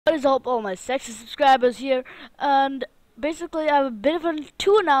What is up, all my sexy subscribers here? And basically, I have a bit of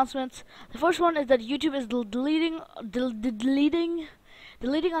two announcements. The first one is that YouTube is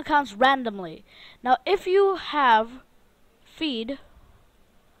deleting accounts randomly. Now, if you have feed,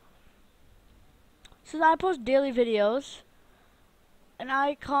 since I post daily videos and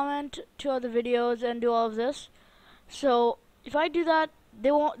I comment to other videos and do all of this, so if I do that,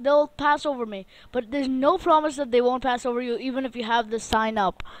 they'll pass over me. But there's no promise that they won't pass over you, even if you have the sign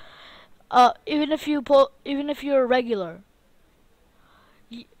up. Even if you're a regular.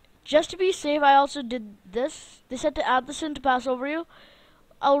 Just to be safe, I also did this. They said to add this in to pass over you.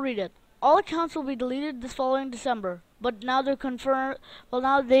 I'll read it. All accounts will be deleted this following December, but now they're confirmed. Well,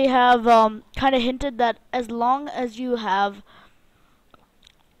 now they have kind of hinted that as long as you have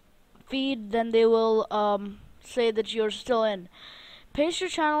feed, then they will say that you're still in. Paste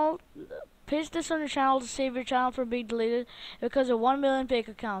this on your channel to save your channel from being deleted because of 1 million fake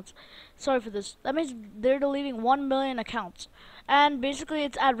accounts. Sorry for this. That means they're deleting 1 million accounts. And basically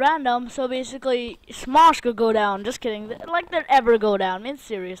it's at random, so basically Smosh could go down. Just kidding. Like they'd ever go down. I mean,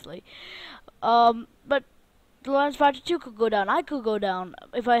 seriously. But Lawrence Factor 2 could go down. I could go down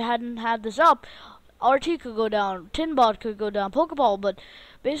if I hadn't had this up. RT could go down, Tinbot could go down, Pokeball, but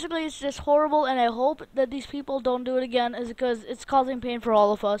basically it's just horrible, and I hope that these people don't do it again, is because it's causing pain for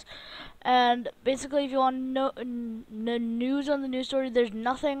all of us. And basically, if you want news on the news story, there's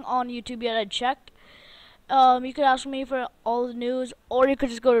nothing on YouTube yet. I checked. You could ask me for all the news, or you could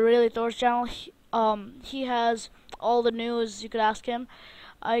just go to Really Thor's channel. He has all the news. You could ask him.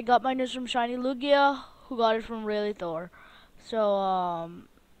 I got my news from Shiny Lugia, who got it from Really Thor. So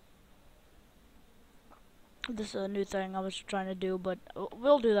this is a new thing I was trying to do, but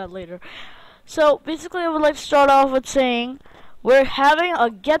we'll do that later. So basically, I would like to start off with saying we're having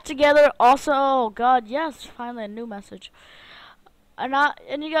a get-together. Also, oh god, yes, finally a new message.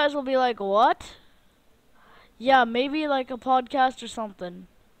 And you guys will be like, what? Yeah, maybe like a podcast or something.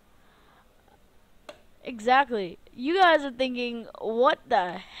 Exactly. You guys are thinking, what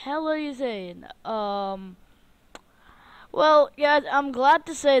the hell are you saying? Well, yeah, I'm glad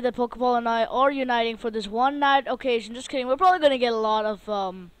to say that Pokeball and I are uniting for this one night occasion. Just kidding. We're probably gonna get a lot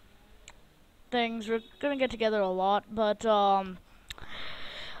of things. We're gonna get together a lot, but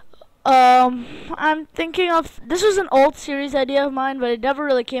I'm thinking of, this was an old series idea of mine, but it never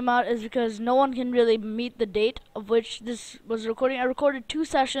really came out, is because no one can really meet the date of which this was recording. I recorded 2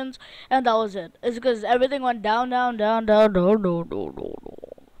 sessions, and that was it. It's because everything went down, down, down, down, down, down, down, down, down.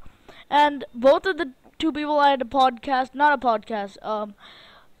 And both of the 2 people I had a podcast, not a podcast,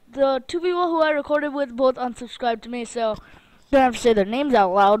 the 2 people who I recorded with both unsubscribed to me, so don't have to say their names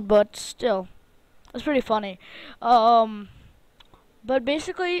out loud, but still, it's pretty funny. But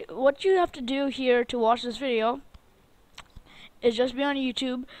basically, what you have to do here to watch this video is just be on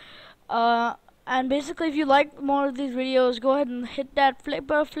YouTube, and basically, if you like more of these videos, go ahead and hit that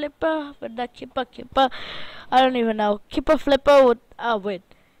flipper, with that kipper, I don't even know, kipper flipper with, wait.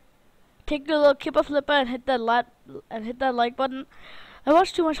 Take a little kipper flipper and hit that like button. I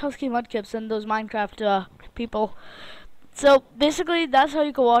watch too much Husky Mudkips and those Minecraft people. So basically, that's how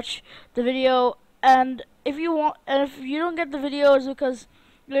you can watch the video. And if you don't get the videos because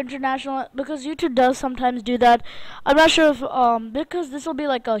you're international, because YouTube does sometimes do that. I'm not sure if because this will be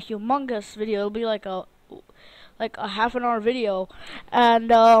like a humongous video. It'll be like a half-an-hour video,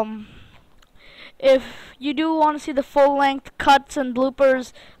 and if you do want to see the full-length cuts and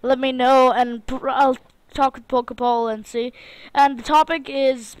bloopers, let me know, and I'll talk with Pokeball and see. And the topic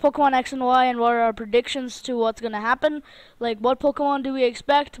is Pokemon X and Y, and what are our predictions to what's going to happen. Like, what Pokemon do we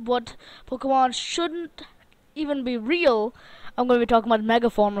expect? What Pokemon shouldn't even be real? I'm going to be talking about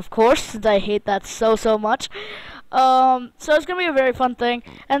Megaform, of course, since I hate that so much. So it's going to be a very fun thing,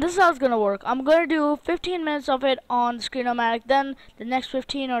 and this is how it's going to work. I'm going to do 15 minutes of it on the Screen-O-Matic, then the next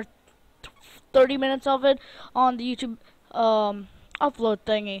 15 or 30 minutes of it on the YouTube upload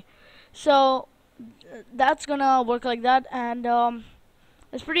thingy. So that's gonna work like that, and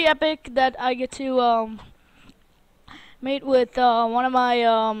it's pretty epic that I get to mate with one of my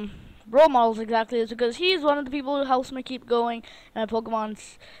role models. Exactly, is because he's one of the people who helps me keep going in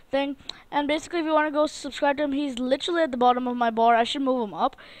Pokemon's thing. And basically, if you want to go subscribe to him, he's literally at the bottom of my bar. I should move him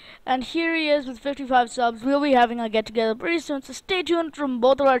up. And here he is with 55 subs. We'll be having a get-together pretty soon, so stay tuned from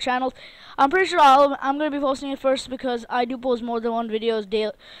both of our channels. I'm pretty sure I'm going to be posting it first because I do post more than one videos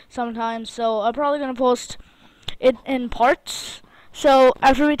daily sometimes, so I'm probably going to post it in parts. So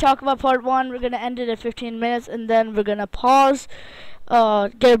after we talk about part 1, we're going to end it at 15 minutes, and then we're going to pause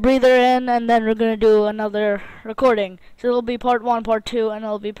get a breather in, and then we're gonna do another recording. So it'll be part 1, part 2, and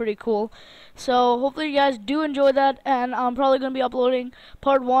it'll be pretty cool. So hopefully you guys do enjoy that, and I'm probably gonna be uploading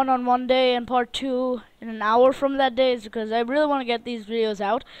part 1 on one day and part 2 in an hour from that day, because I really want to get these videos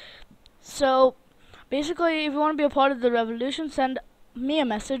out. So basically, if you want to be a part of the revolution, send me a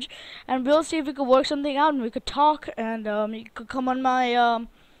message, and we'll see if we could work something out, and we could talk, and you could come on my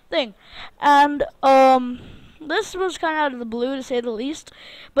thing. And this was kind of out of the blue, to say the least,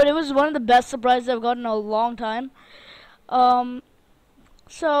 but it was one of the best surprises I've gotten in a long time.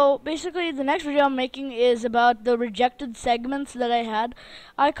 So basically, the next video I'm making is about the rejected segments that I had.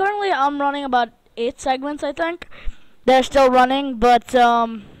 I currently am running about 8 segments, I think. They're still running, but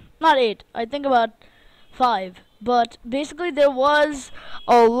not 8. I think about 5. But basically, there was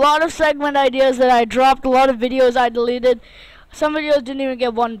a lot of segment ideas that I dropped, a lot of videos I deleted. Some videos didn't even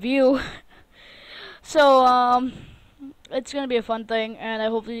get 1 view. So it's gonna be a fun thing, and I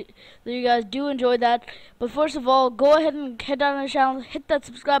hope that you guys do enjoy that. But first of all, go ahead and head down to the channel, hit that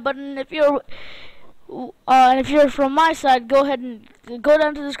subscribe button. If you're from my side, go ahead and go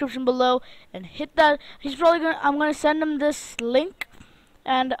down to the description below and hit that. I'm gonna send him this link,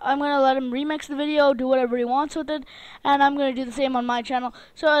 and I'm gonna let him remix the video, do whatever he wants with it, and I'm gonna do the same on my channel.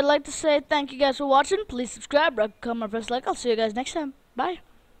 So I'd like to say thank you guys for watching. Please subscribe, comment, press like. I'll see you guys next time. Bye.